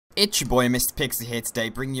It's your boy Mr. Pixie here today,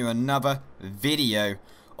 bringing you another video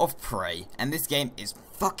of Prey, and this game is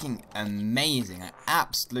fucking amazing. I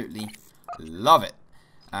absolutely love it.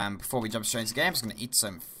 Before we jump straight into the game, I'm just going to eat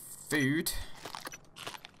some food,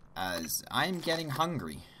 as I'm getting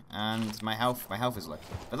hungry, and my health is low.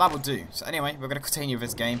 But that will do. So anyway, we're going to continue with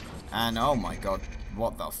this game, and oh my god,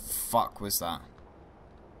 what the fuck was that?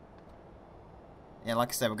 Yeah, like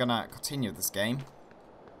I said, we're going to continue with this game.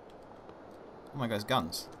 Oh my god, it's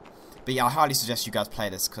guns. But yeah, I highly suggest you guys play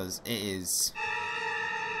this because it is.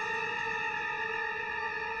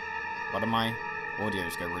 Why do my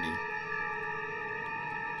audios go really?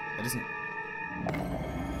 It isn't.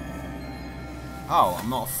 Oh, I'm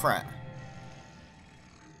not a threat.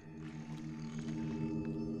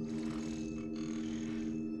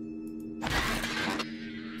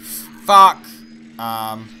 Fuck.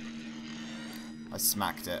 I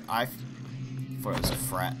smacked it. I thought it was a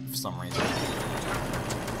threat for some reason.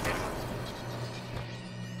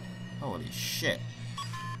 Holy shit.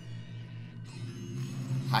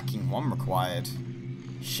 Hacking 1 required.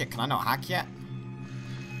 Shit, can I not hack yet?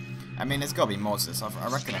 I mean, there's gotta be more to this. I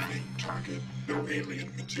reckon. Target, no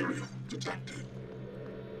alien material detected.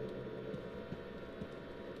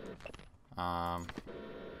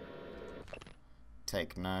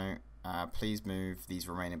 Take note. Please move these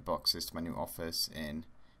remaining boxes to my new office in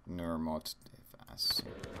Neuromod.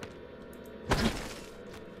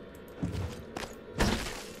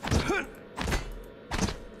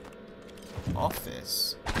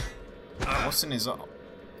 Office? What's in his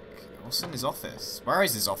office? Where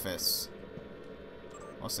is his office?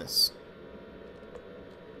 What's this?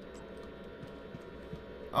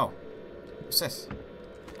 Oh. What's this?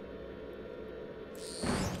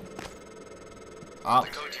 Ah, The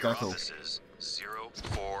code to go your cool. office is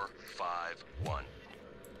 0451.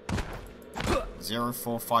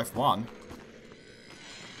 0451?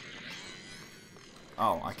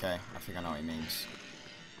 Oh, okay. I think I know what he means.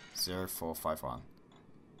 0451.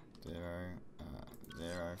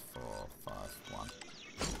 0451.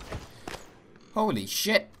 Holy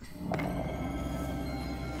shit!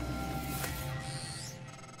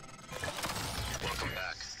 Welcome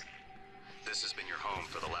back. This has been your home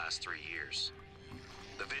for the last 3 years.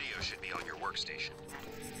 The video should be on your workstation.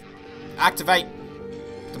 Activate!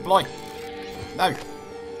 Deploy! No!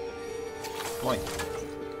 Deploy.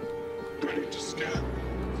 Ready to scan.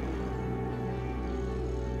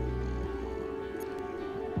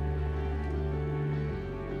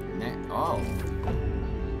 Oh.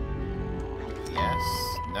 Yes.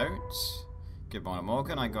 Note. Good morning,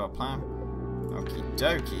 Morgan. I got a plan. Okie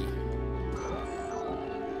dokie.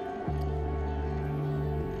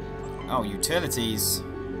 Oh, utilities.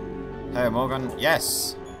 Hey, Morgan.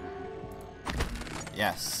 Yes.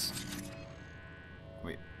 Yes.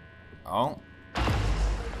 Wait. Oh.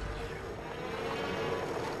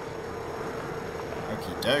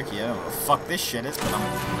 Okie dokie. I don't know what the fuck this shit is, but I'm.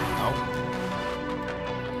 Oh.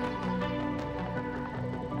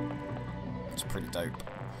 It's pretty dope.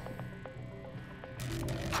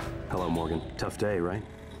 Hello, Morgan. Tough day, right?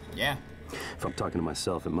 Yeah. If I'm talking to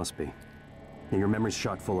myself, it must be. And your memory's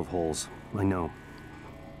chock full of holes. I know.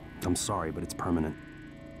 I'm sorry, but it's permanent.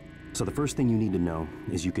 So the first thing you need to know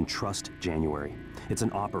is you can trust January. It's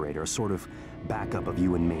an operator, a sort of backup of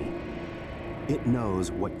you and me. It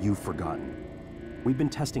knows what you've forgotten. We've been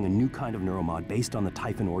testing a new kind of neuromod based on the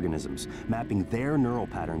Typhon organisms, mapping their neural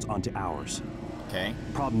patterns onto ours. Okay.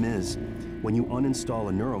 Problem is, when you uninstall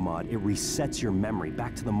a neuromod, it resets your memory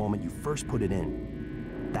back to the moment you first put it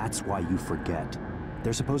in. That's why you forget.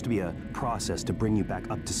 There's supposed to be a process to bring you back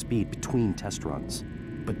up to speed between test runs.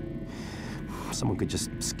 But someone could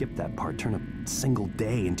just skip that part, turn a single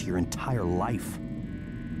day into your entire life.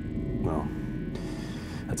 Well,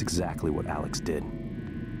 that's exactly what Alex did.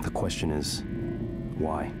 The question is,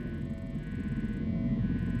 why?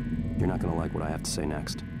 You're not gonna like what I have to say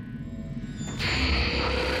next.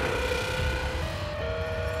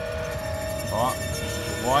 What?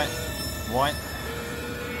 What? What?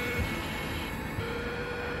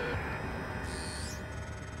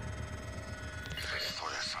 I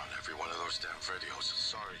thought I found every one of those damn radios.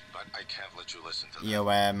 Sorry, but I can't let you listen to them. Yo,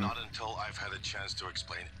 Not until I've had a chance to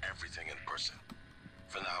explain everything in person.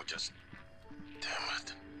 For now, just... Damn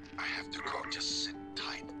it. I have to go. Just sit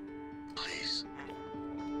tight. Please.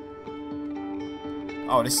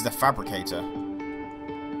 Oh, this is the fabricator.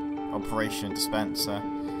 Operation dispenser.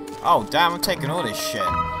 Oh, damn, I'm taking all this shit.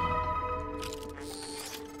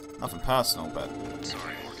 Nothing personal, but...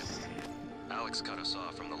 Sorry, Morgan. Alex cut us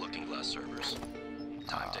off from the Looking Glass servers.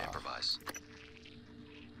 Time to improvise.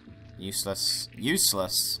 Useless.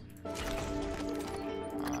 Useless.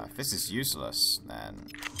 If this is useless, then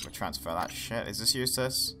we're transfer that shit. Is this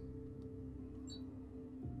useless?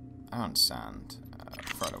 I don't understand.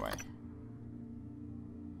 Throw it away.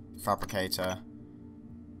 Fabricator.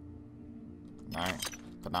 No.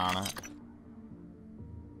 Banana.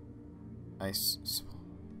 Ice.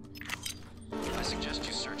 I suggest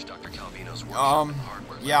you search Dr. Calvino's workshop and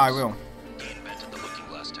hardware labs. Yeah, I will. He invented the looking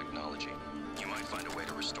glass technology. You might find a way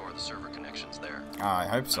to restore the server connections there. I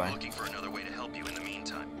hope so. I'm looking for another way to help you in the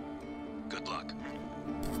meantime. Good luck.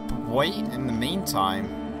 Wait, in the meantime.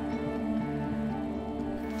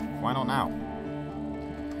 Why not now?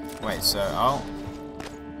 Wait, so I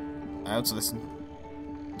ought to listen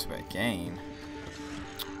to it again.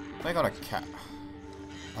 I got a cat.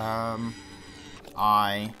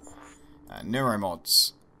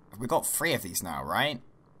 Neuromods. We got 3 of these now, right?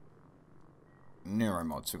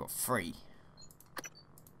 Neuromods, we got 3.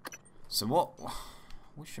 So what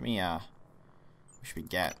should we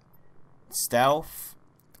get? Stealth,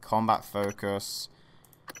 combat focus.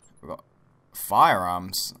 We got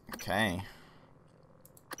firearms. Okay.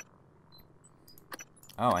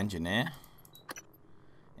 Oh, engineer.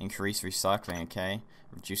 Increase recycling. Okay.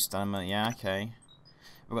 Reduce stamina. Yeah. Okay.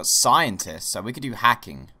 We've got scientist, so we could do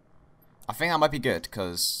hacking. I think that might be good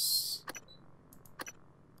because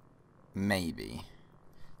maybe.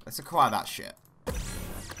 Let's acquire that shit.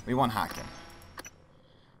 We want hacking.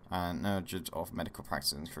 And knowledge of medical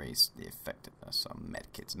practice increase the effectiveness of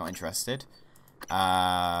medkits. Not interested.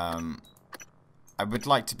 I would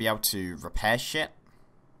like to be able to repair shit.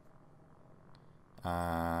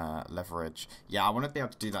 Leverage. Yeah, I want to be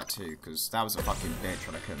able to do that too, because that was a fucking bitch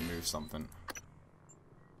when I couldn't move something.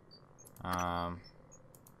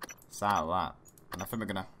 So out of that. And I think we're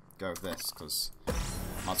gonna go with this, because I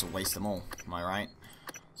might as well waste them all. Am I right?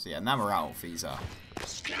 So yeah, now we're out of these.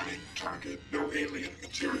 Scanning target. No alien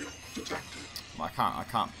material detected. Well, I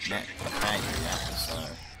can't repair you yet, so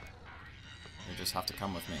you just have to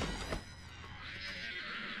come with me.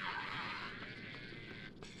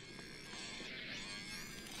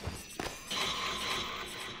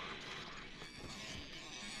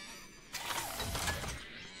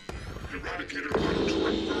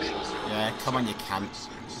 Yeah, come on, you can't.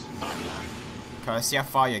 Okay, let's see how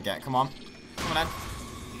far you get. Come on. Come on, then.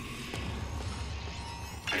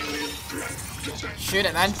 Shoot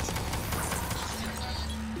it, then.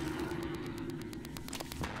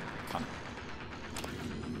 Cunt.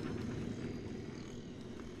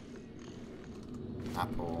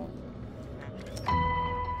 Apple.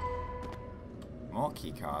 More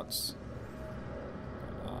keycards.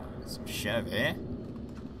 Some shit over here.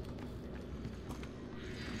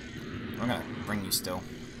 I'm gonna bring you still.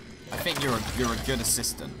 I think you're a good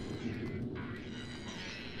assistant.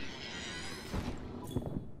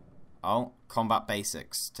 Oh, combat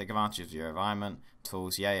basics. Take advantage of your environment,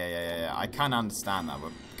 tools. Yeah. I kind of understand that.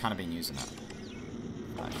 We've kind of been using it.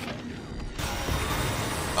 That shit.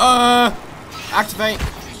 Activate.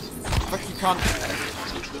 Fuck you, cunt.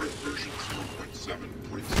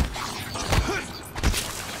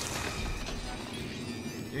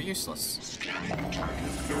 You're useless.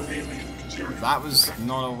 That was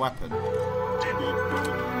not a weapon.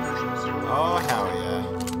 Oh, hell yeah.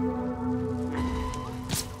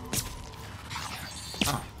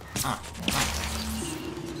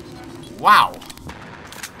 Wow.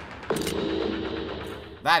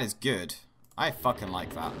 That is good. I fucking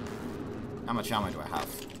like that. How much ammo do I have?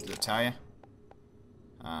 Does it tell you?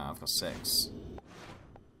 I've got 6.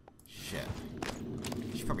 Shit.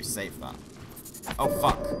 You should probably save that. Oh,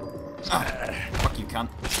 fuck. Fuck you, cunt.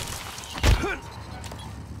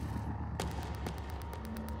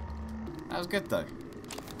 That was good, though.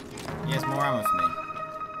 He has more ammo for me.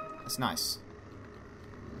 That's nice.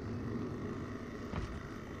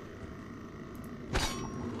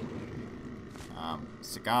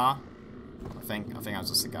 Cigar. I think that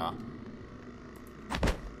was a cigar.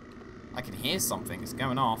 I can hear something. It's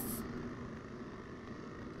going off.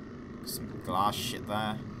 Some glass shit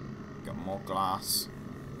there. Got more glass.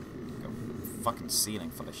 Got a fucking ceiling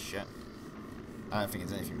full of shit. I don't think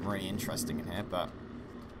there's anything really interesting in here, but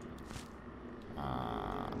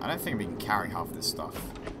I don't think we can carry half this stuff.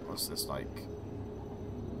 What's this like?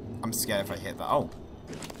 I'm scared if I hit that. Oh.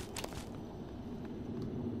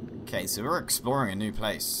 Okay, so we're exploring a new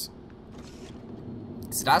place.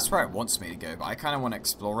 So that's where it wants me to go, but I kind of want to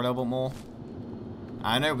explore a little bit more.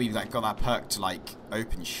 I know we've like got that perk to like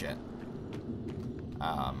open shit.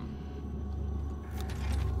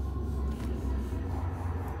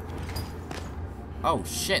 Oh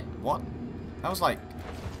shit! What? That was like.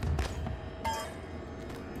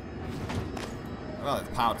 Well,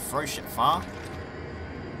 the power to throw shit far.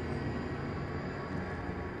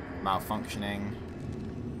 Malfunctioning.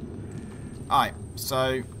 Alright,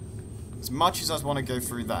 so as much as I want to go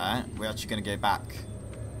through there, we're actually going to go back.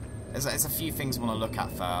 There's a few things I want to look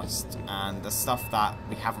at first, and the stuff that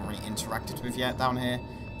we haven't really interacted with yet down here,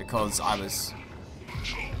 because I was...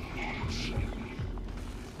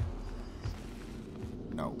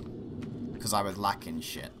 No. Because I was lacking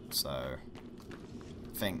shit, so... I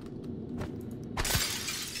think...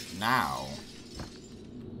 Now...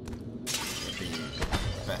 would be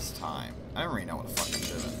the best time. I don't really know what the fuck I'm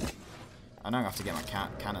doing. I know I have to get my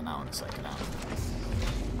cannon out in a second now.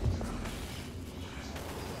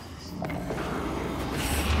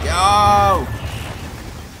 Yo!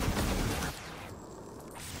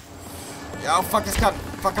 Yo, fuck this cunt.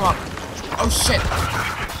 Fuck him up. Oh shit!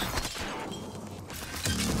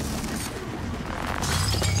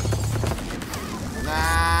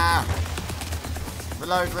 Nah!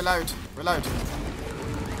 Reload, reload, reload.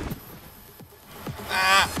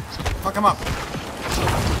 Ah! Fuck him up.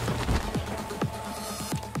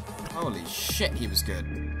 Holy shit, he was good.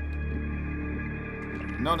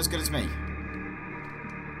 Not as good as me.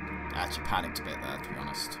 I actually panicked a bit there, to be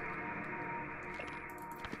honest.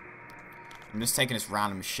 I'm just taking this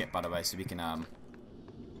random shit, by the way, so we can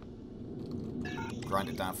grind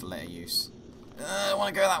it down for later use. I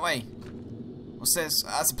want to go that way. What's this?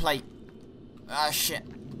 That's a plate. Ah, shit.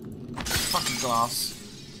 Fucking glass.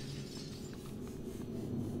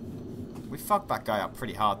 We fucked that guy up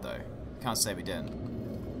pretty hard, though. Can't say we didn't.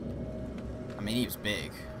 I mean, he was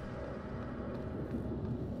big.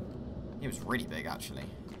 He was really big, actually.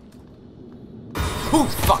 Oh,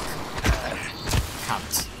 fuck!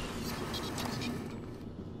 Cunt.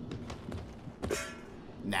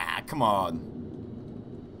 Nah, come on.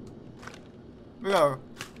 Bro.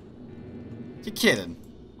 You're kidding.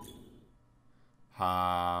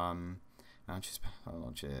 Launches.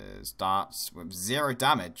 Darts with 0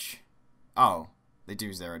 damage. Oh, they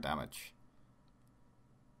do 0 damage.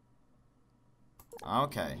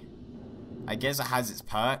 Okay. I guess it has its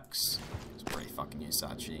perks. It's pretty fucking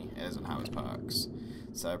useless, actually. It doesn't have its perks.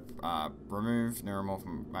 So, remove neuromorph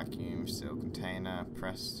from vacuum, seal container,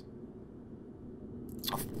 pressed.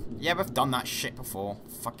 Oh, yeah, we've done that shit before.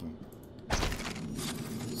 Fucking.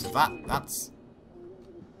 So that's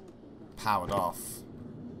powered off.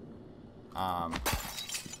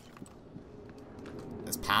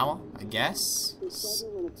 There's power, I guess,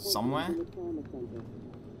 somewhere.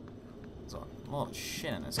 There's a lot of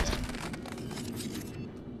shit in this game.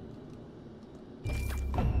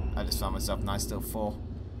 I just found myself nice still 4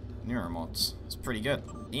 neuromods. It's pretty good.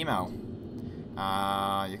 Email.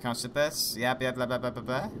 You can't ship this? Yeah, blah blah blah blah blah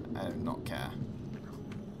blah. I do not care.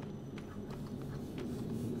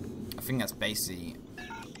 I think that's basically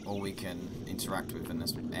all we can interact with in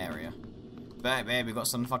this area. But hey, we got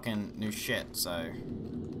some fucking new shit, so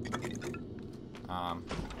I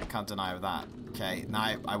can't deny with that. Okay,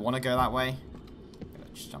 now I want to go that way.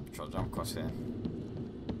 Just jump across here.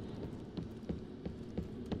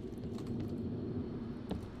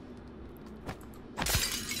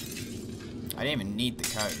 I didn't even need the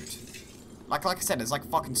code. Like I said, there's like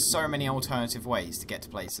fucking so many alternative ways to get to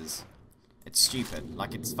places. It's stupid.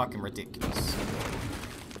 Like, it's fucking ridiculous.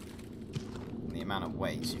 The amount of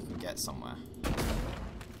ways you can get somewhere.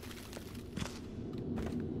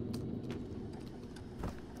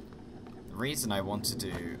 The reason I want to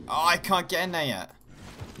do... Oh, I can't get in there yet.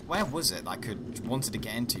 Where was it I wanted to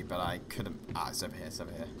get into, but I couldn't... Ah, it's over here, it's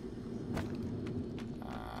over here.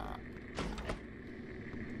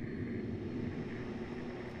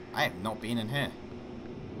 I have not been in here.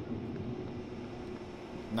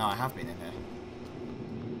 No, I have been in here.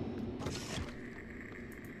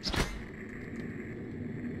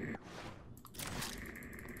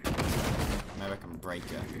 Maybe I can break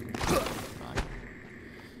it. Right.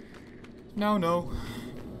 No, no.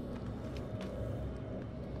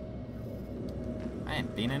 I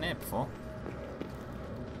ain't been in here before.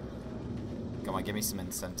 Come on, give me some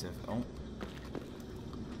incentive. Oh.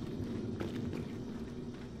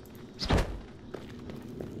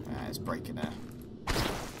 It's breaking there.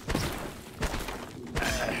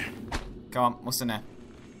 Come on, what's in there?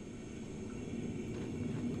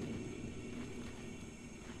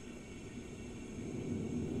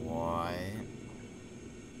 Why?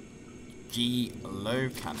 G low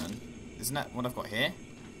cannon. Isn't that what I've got here?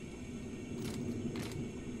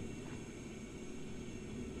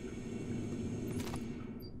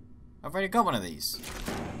 I've already got one of these.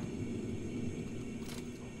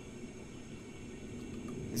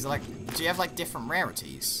 Is it like, do you have like different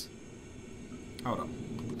rarities? Hold on.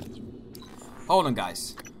 Hold on,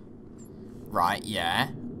 guys. Right, yeah.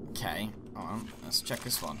 Okay. Hold on. Let's check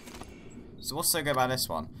this one. So what's so good about this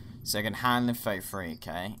one? So I can handle 33,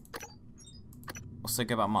 okay. What's so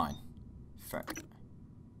good about mine?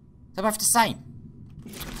 They're both the same.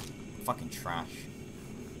 Fucking trash.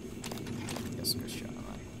 Get some good shit out of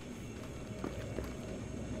that.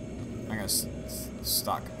 I'm gonna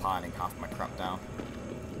start compiling half my crap down.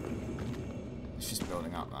 It's just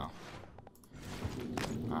building up now.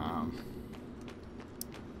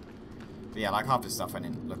 But yeah, like half this stuff I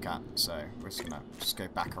didn't look at, so we're just gonna go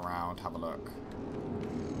back around, have a look.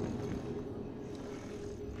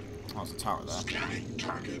 Oh, there's a turret there. Scanning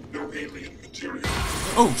target, no alien material.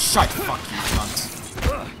 Oh, shite! Fuck you,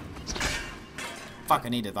 cunt. Fuck, I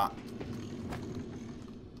needed that.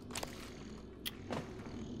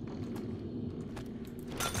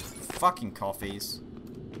 Fucking coffees.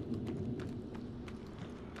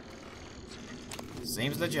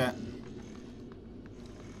 Seems legit.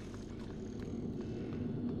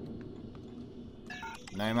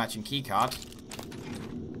 No matching keycard.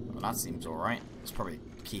 Well, that seems alright. There's probably a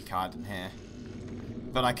keycard in here.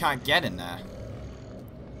 But I can't get in there.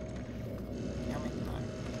 Yeah, I mean,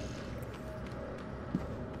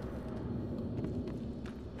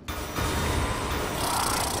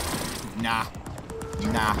 no. Nah.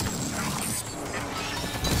 Nah.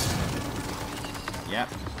 Yep.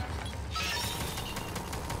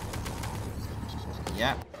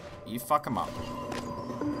 Yep. You fuck them up.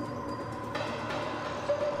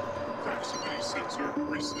 Proximity sensor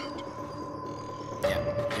reset.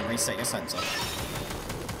 Yep. You reset your sensor.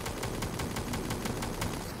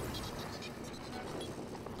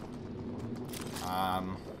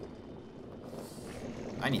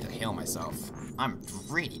 I need to heal myself. I'm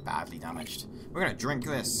really badly damaged. We're gonna drink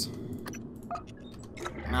this.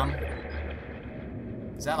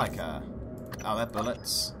 Is that like a... Oh, they're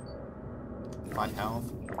bullets. 5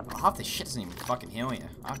 health. Oh, half this shit doesn't even fucking heal you.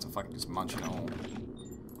 I have to fucking just munch it all.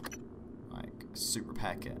 Like, super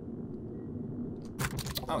pack it.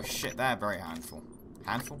 Oh shit, they're very handful.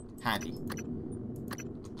 Handful? Handy.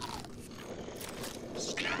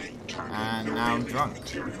 And now I'm drunk.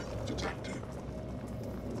 It's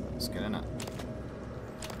good, isn't it?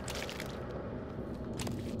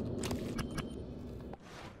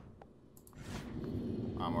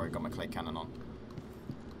 I've already got my clay cannon on.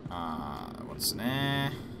 What's in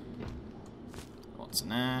there? What's in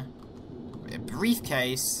there? A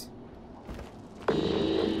briefcase. I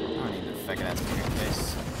don't even figure that's a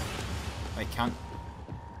briefcase. Wait, cunt.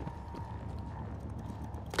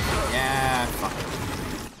 Yeah, fuck it.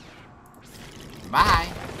 Bye.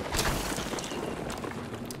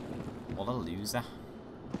 What a loser.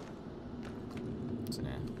 What's in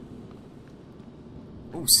here?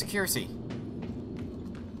 Ooh, security.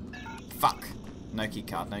 Fuck. No key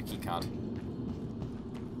card, no key card.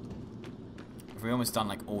 Have we almost done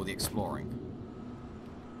like all the exploring?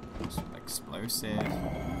 Explosive. Ooh,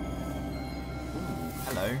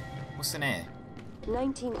 hello. What's in here?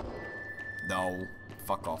 19. No.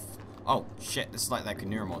 Fuck off. Oh, shit. This is like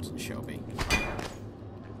neuromods and shit will be.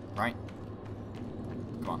 Right?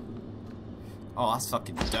 Come on. Oh, that's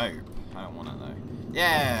fucking dope. I don't want it though.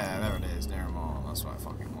 Yeah, there it is. Neuromod. That's what I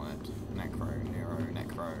fucking wanted. Necro, Neuro,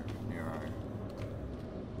 Necro, Neuro,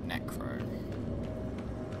 Necro.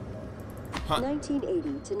 Huh. 1980 to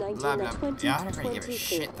 1920. Yeah, I don't really give a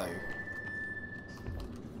shit though.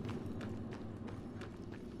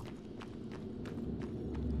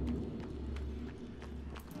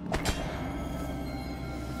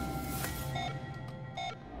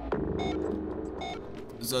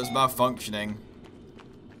 So it's malfunctioning.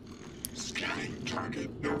 Scanning target,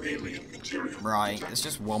 no alien material. Right, there's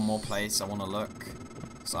just one more place I want to look.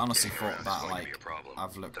 So I honestly thought that, Going to like, be a problem.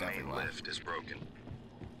 I've looked the main everywhere. lift is broken.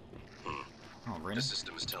 Oh, really? The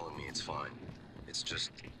system is telling me it's fine. It's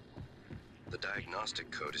just the diagnostic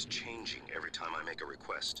code is changing every time I make a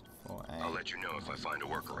request. 4A. I'll let you know if I find a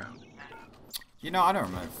workaround. You know, I don't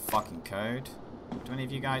remember the fucking code. Do any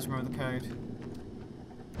of you guys remember the code?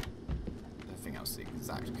 I think that was the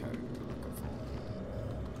exact code we were looking for.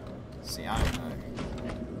 See, I don't know.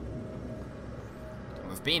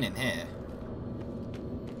 We've been in here.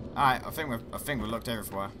 Alright, I think we looked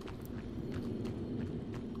everywhere.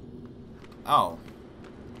 Oh.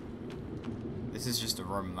 This is just a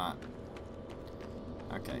room that...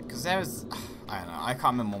 Okay, because there was... I don't know, I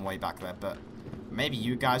can't remember my way back there, but... Maybe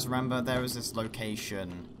you guys remember there was this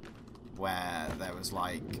location where there was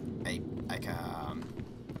like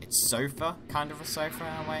it's sofa, kind of a sofa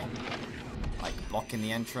in a way. Like blocking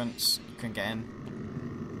the entrance, you couldn't get in.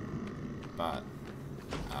 But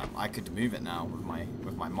I could move it now with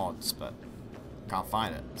my mods, but can't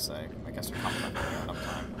find it, so I guess we'll come back another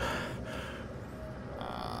time.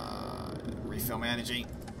 Refill my energy.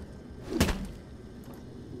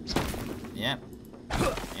 Yep.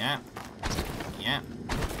 Yep. Yeah.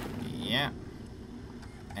 Yeah.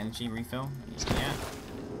 Energy refill. Yeah.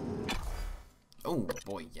 Oh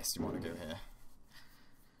boy, yes, you want to go here.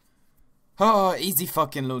 Oh, easy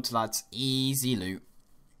fucking loot, lads. Easy loot.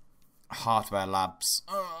 Hardware labs.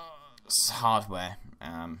 It's hardware.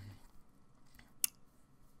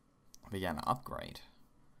 But yeah, an upgrade.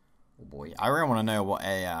 Oh boy, I really want to know what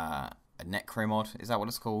a necro mod, is that what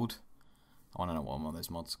it's called? I want to know what one of those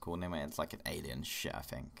mods are called. Anyway, it's like an alien shit, I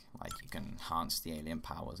think. Like, you can enhance the alien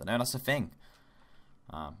powers. I know that's a thing.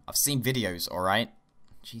 I've seen videos, alright?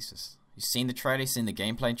 Jesus. You seen the trailer? You seen the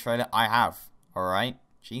gameplay trailer? I have. Alright?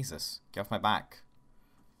 Jesus. Get off my back.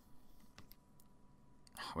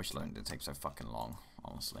 I wish loading didn't take so fucking long.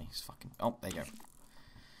 Honestly. It's fucking... Oh, there you go.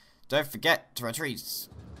 Don't forget to retreat. It's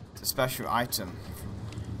a special item.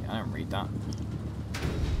 Yeah, I don't read that.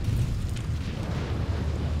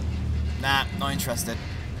 Nah, not interested.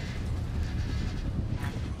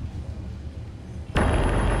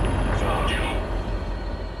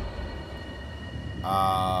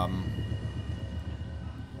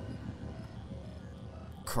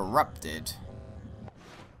 Corrupted.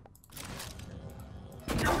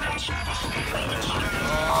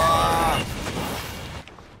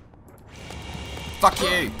 Fuck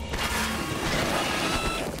you!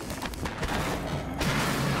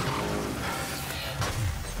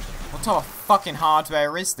 What type of fucking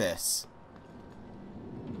hardware is this?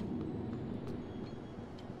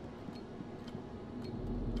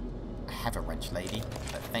 I have a wrench, lady,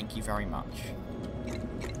 but thank you very much.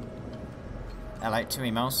 Hello, 2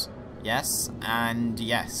 emails. Yes, and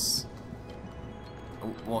yes.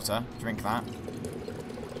 Oh, water. Drink that.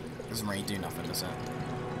 Doesn't really do nothing, does it?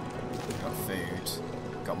 Got food.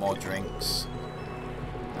 Got more drinks.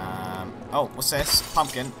 Oh, what's this?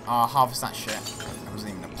 Pumpkin. Oh, harvest that shit. That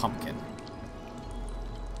wasn't even a pumpkin.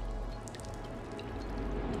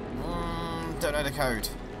 Don't know the code.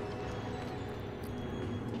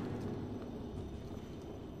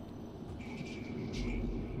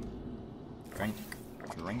 Drink.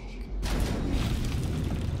 Drink.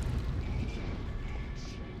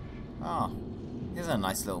 Oh. Here's a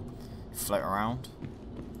nice little float around.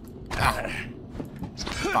 Ah.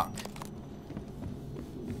 Fuck.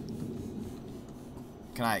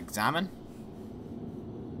 Can I examine?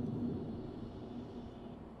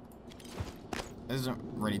 It doesn't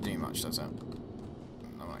really do much, does it? I'm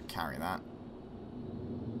not gonna carry that.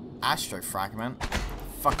 Astro fragment.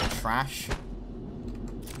 Fucking trash.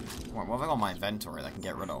 What have I got in my inventory that I can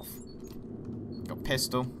get rid of? Got a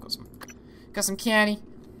pistol. Got some candy.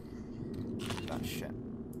 That shit.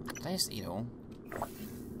 Did I just eat it all?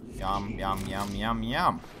 Yum, yum, yum, yum,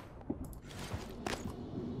 yum.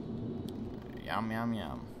 Yum, yum,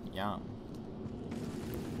 yum, yum.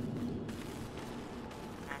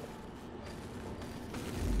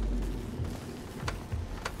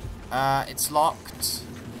 It's locked.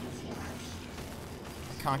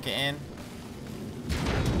 I can't get in.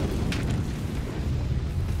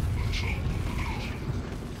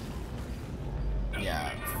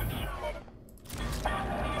 Yeah.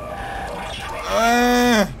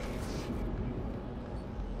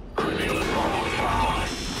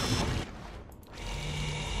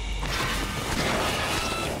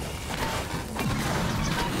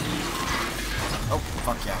 Oh,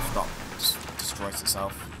 fuck yeah, I forgot. Just destroys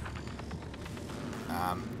itself.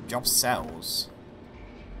 Job cells.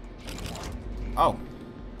 Oh.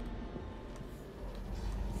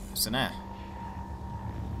 What's in there?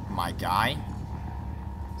 My guy.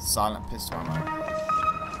 Silent pistol ammo.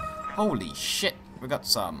 Holy shit. We got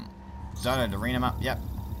some. Download arena map. Yep.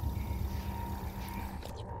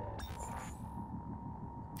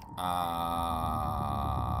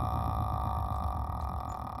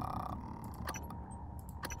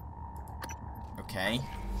 Okay.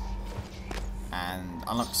 And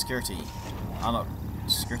unlock security. Unlock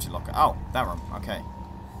security locker. Oh, that room. Okay.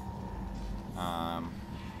 A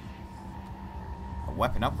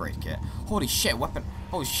weapon upgrade kit. Holy shit, weapon.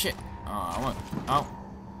 Holy shit. Oh, I want. Oh.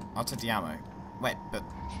 I'll take the ammo. Wait, but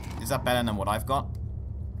is that better than what I've got?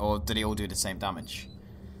 Or did they all do the same damage?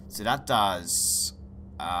 So that does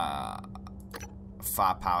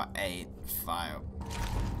firepower 8, fire.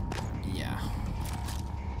 Yeah.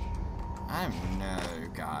 I don't know,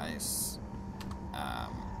 guys.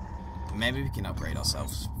 Maybe we can upgrade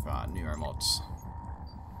ourselves for our newer mods.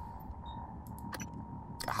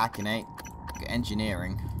 Got hacking 8, got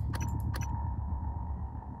engineering.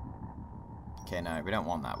 Okay, no, we don't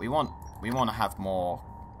want that. We want to have more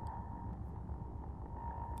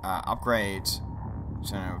upgrade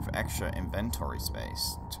of extra inventory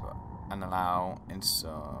space and allow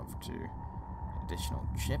inserve to additional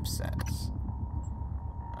chipsets.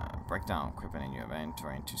 Break down equipment in your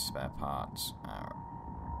inventory into spare parts.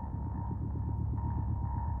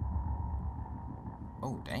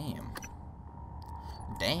 Oh, damn.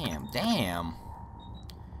 Damn.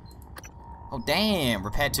 Oh, damn.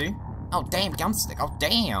 Repair 2? Oh, damn. Gunstick. Oh,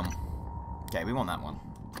 damn. Okay, we want that one.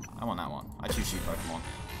 I want that one. I choose you, Pokemon.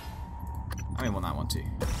 I want that one too.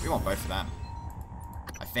 We want both of them.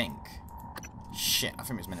 I think. Shit, I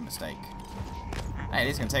think we just made a mistake. Hey,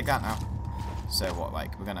 it is gonna take that now. So what,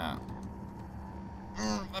 like, we're gonna...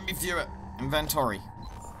 let me view it. Inventory.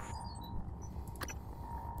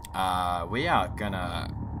 We are gonna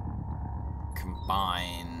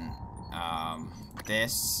combine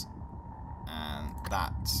this and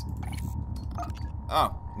that.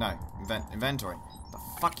 Oh, no. Inventory. What the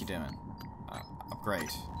fuck you doing?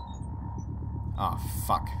 Upgrade. Oh,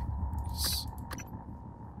 fuck.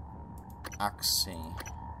 Axie.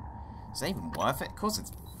 Is that even worth it? Of course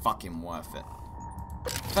it's fucking worth it.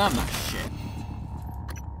 Firm that shit.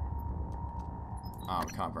 Oh,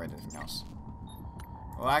 we can't upgrade anything else.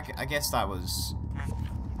 Well, I guess that was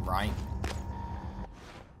right.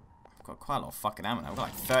 I've got quite a lot of fucking ammo now. I've got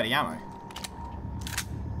like 30 ammo.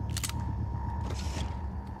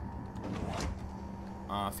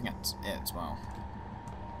 I think that's it as well.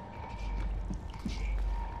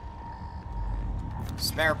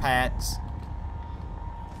 Spare pads.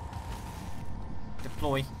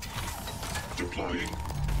 Deploy. Deploying.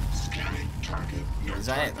 Scanning target. No Is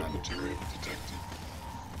that it, target though? material detected.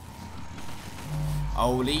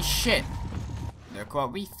 Holy shit! Look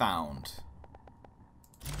what we found.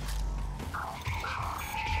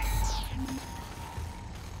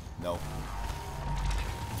 No.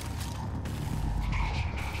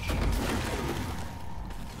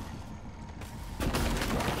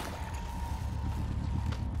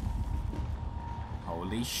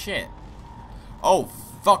 Holy shit. Oh,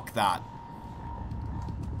 fuck that.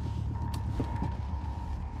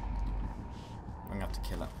 I'm gonna have to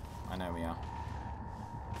kill it. I know we are.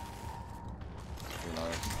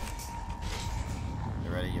 Reload.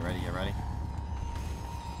 You ready? You ready? You ready?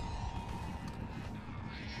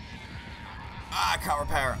 Ah, I can't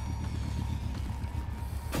repair it.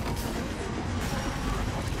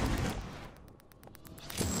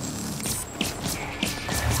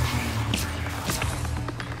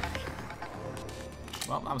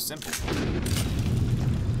 Well, that was simple.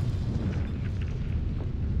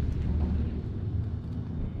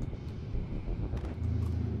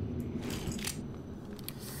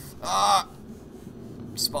 Ah!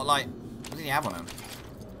 Spotlight. What did he have on him?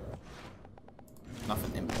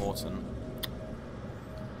 Nothing important.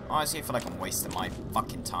 Honestly, I feel like I'm wasting my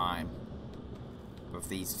fucking time with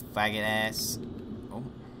these faggot ass. Oh.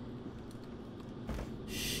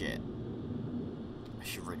 Shit. I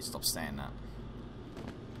should really stop saying that.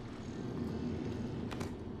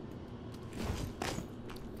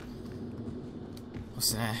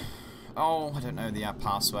 What's there? Oh, I don't know the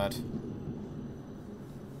password.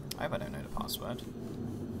 I hope I don't know the password.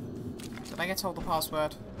 Did I get told the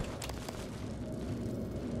password?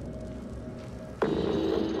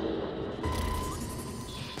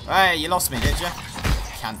 Hey, you lost me, did you?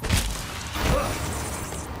 Can't.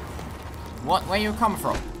 What? Where you come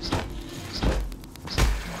from?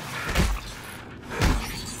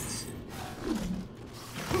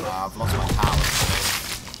 I've lost my power.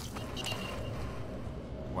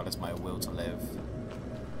 What is my will to live?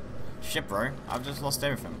 Shit, bro. I've just lost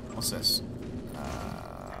everything. What's this?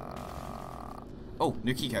 Oh,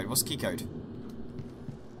 new key code. What's the key code?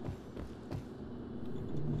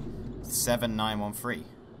 7913.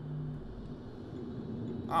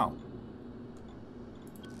 Oh.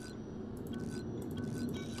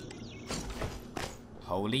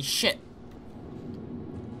 Holy shit.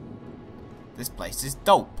 This place is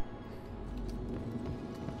dope.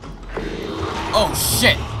 Oh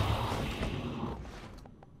shit.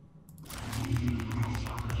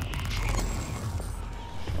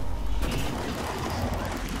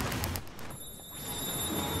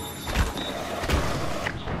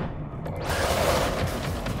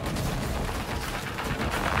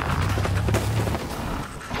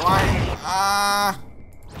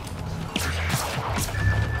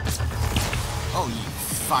 Oh, you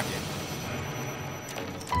faggot.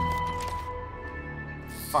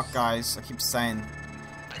 Fuck, guys. I keep saying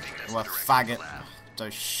the word faggot.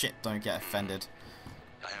 Don't shit, don't get offended.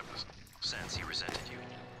 I have a sense he resented you.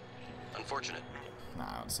 Unfortunate.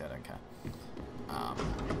 Nah, honestly, I don't care.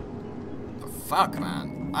 The fuck,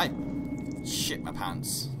 man. I shit my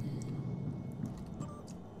pants.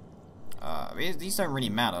 These don't really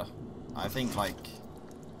matter. I think, like,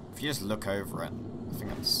 if you just look over it, I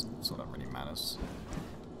think that's all that really matters.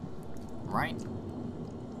 Right?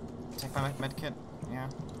 take my medkit? Yeah.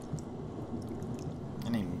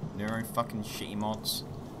 Any neuro fucking shitty mods?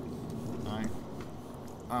 No.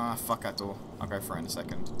 Ah, fuck that door. I'll go for it in a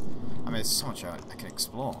second. I mean, there's so much I can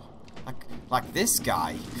explore. Like this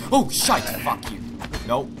guy. Oh, shite! Fuck you.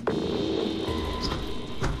 Nope.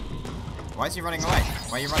 Why is he running away?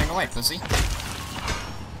 Why are you running away, pussy?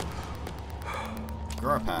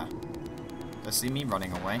 Grow a pair. They see me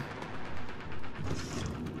running away.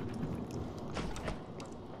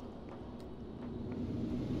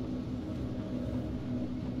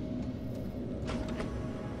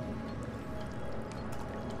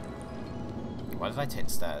 Why did I take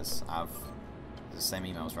the stairs? I've the same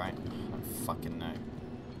emails, right? I don't fucking know.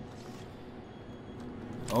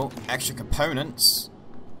 Oh, extra components.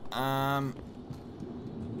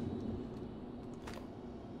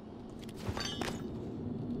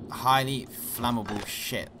 Highly flammable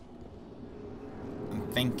shit.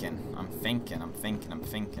 I'm thinking.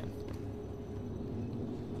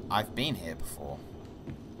 I've been here before.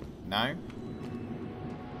 No?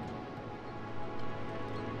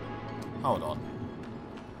 Hold on.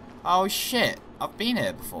 Oh shit, I've been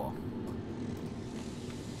here before.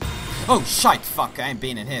 Oh shite, fuck, I ain't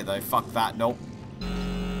been in here though, fuck that, nope.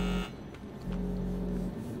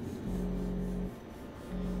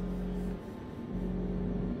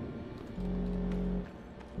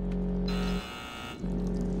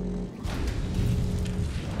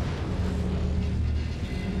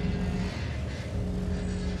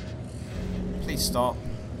 Please stop.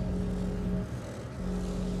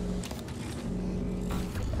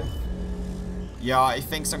 Yeah, he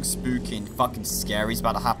thinks I'm spooky and fucking scary is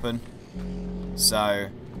about to happen. So,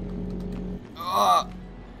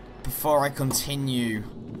 before I continue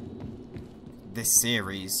this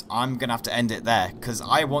series, I'm gonna have to end it there because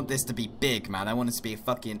I want this to be big, man. I want it to be a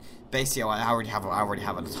fucking. Basically, I already have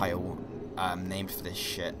a title named for this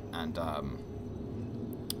shit, and I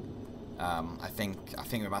think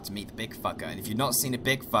we're about to meet the big fucker. And if you've not seen the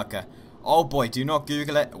big fucker. Oh boy, do not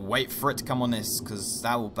Google it. Wait for it to come on this, because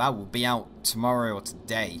that will be out tomorrow or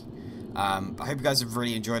today. I hope you guys have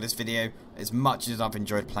really enjoyed this video as much as I've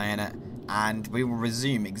enjoyed playing it, and we will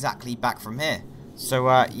resume exactly back from here.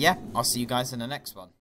 So yeah, I'll see you guys in the next one.